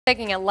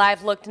Taking a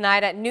live look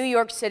tonight at New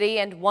York City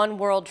and One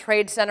World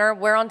Trade Center,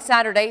 where on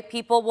Saturday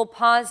people will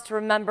pause to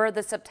remember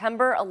the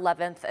September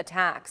 11th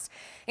attacks.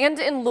 And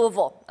in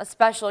Louisville, a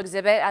special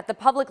exhibit at the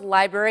public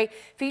library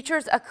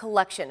features a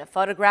collection of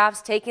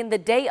photographs taken the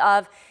day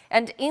of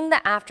and in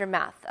the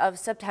aftermath of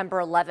September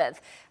 11th.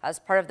 As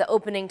part of the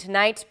opening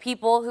tonight,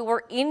 people who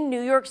were in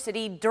New York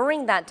City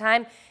during that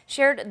time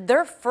shared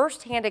their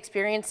firsthand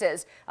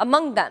experiences.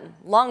 Among them,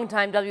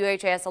 longtime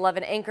WHAS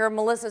 11 anchor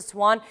Melissa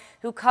Swan,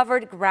 who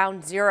covered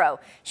Ground Zero.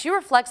 She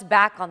reflects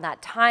back on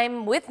that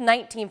time with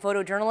 19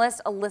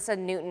 photojournalist Alyssa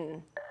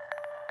Newton.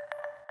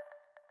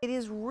 It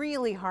is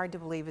really hard to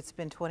believe it's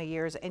been 20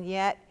 years, and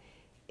yet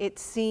it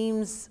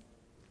seems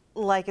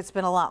like it's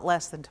been a lot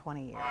less than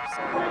 20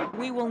 years.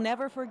 We will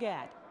never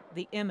forget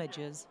the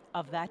images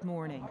of that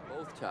morning.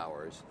 Both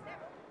towers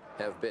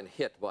have been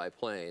hit by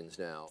planes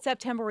now.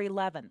 September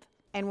 11th.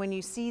 And when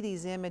you see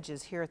these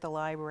images here at the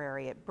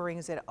library, it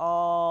brings it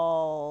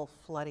all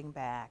flooding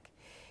back.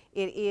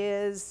 It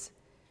is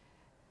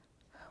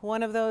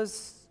one of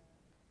those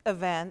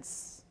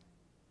events,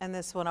 and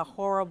this one a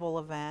horrible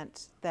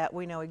event, that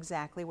we know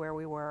exactly where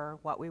we were,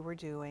 what we were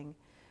doing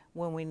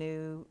when we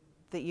knew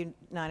the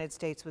United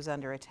States was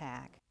under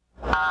attack.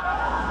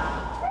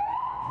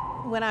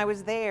 When I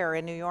was there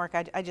in New York,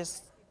 I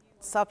just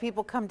saw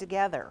people come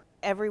together.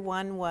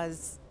 Everyone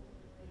was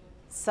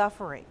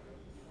suffering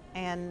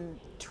and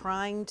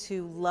trying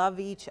to love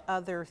each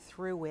other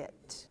through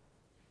it.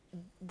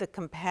 The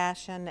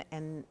compassion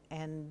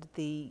and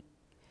the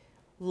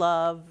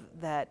love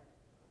that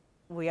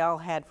we all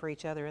had for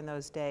each other in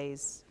those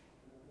days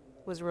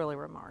was really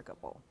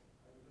remarkable.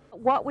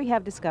 What we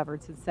have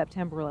discovered since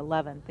September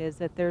 11th is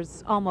that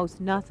there's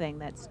almost nothing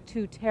that's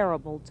too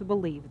terrible to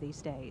believe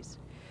these days.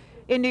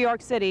 In New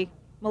York City,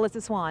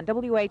 Melissa Swan,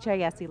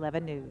 WHAS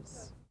 11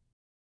 News.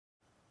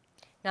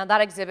 Now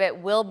that exhibit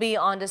will be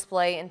on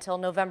display until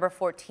November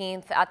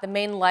 14th at the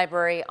main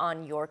library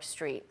on York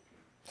Street.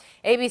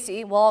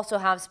 ABC will also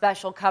have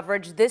special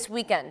coverage this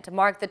weekend to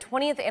mark the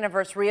 20th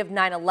anniversary of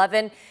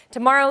 9/11.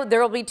 Tomorrow,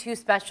 there will be two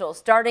specials.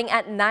 Starting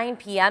at 9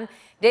 p.m.,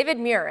 David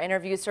Muir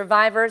interviews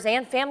survivors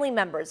and family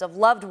members of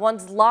loved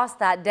ones lost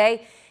that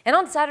day. And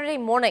on Saturday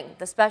morning,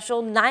 the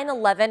special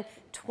 9/11,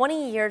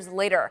 20 years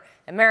later.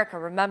 America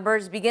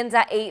Remembers begins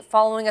at 8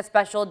 following a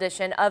special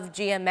edition of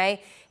GMA.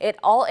 It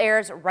all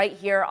airs right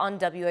here on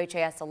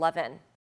WHAS 11.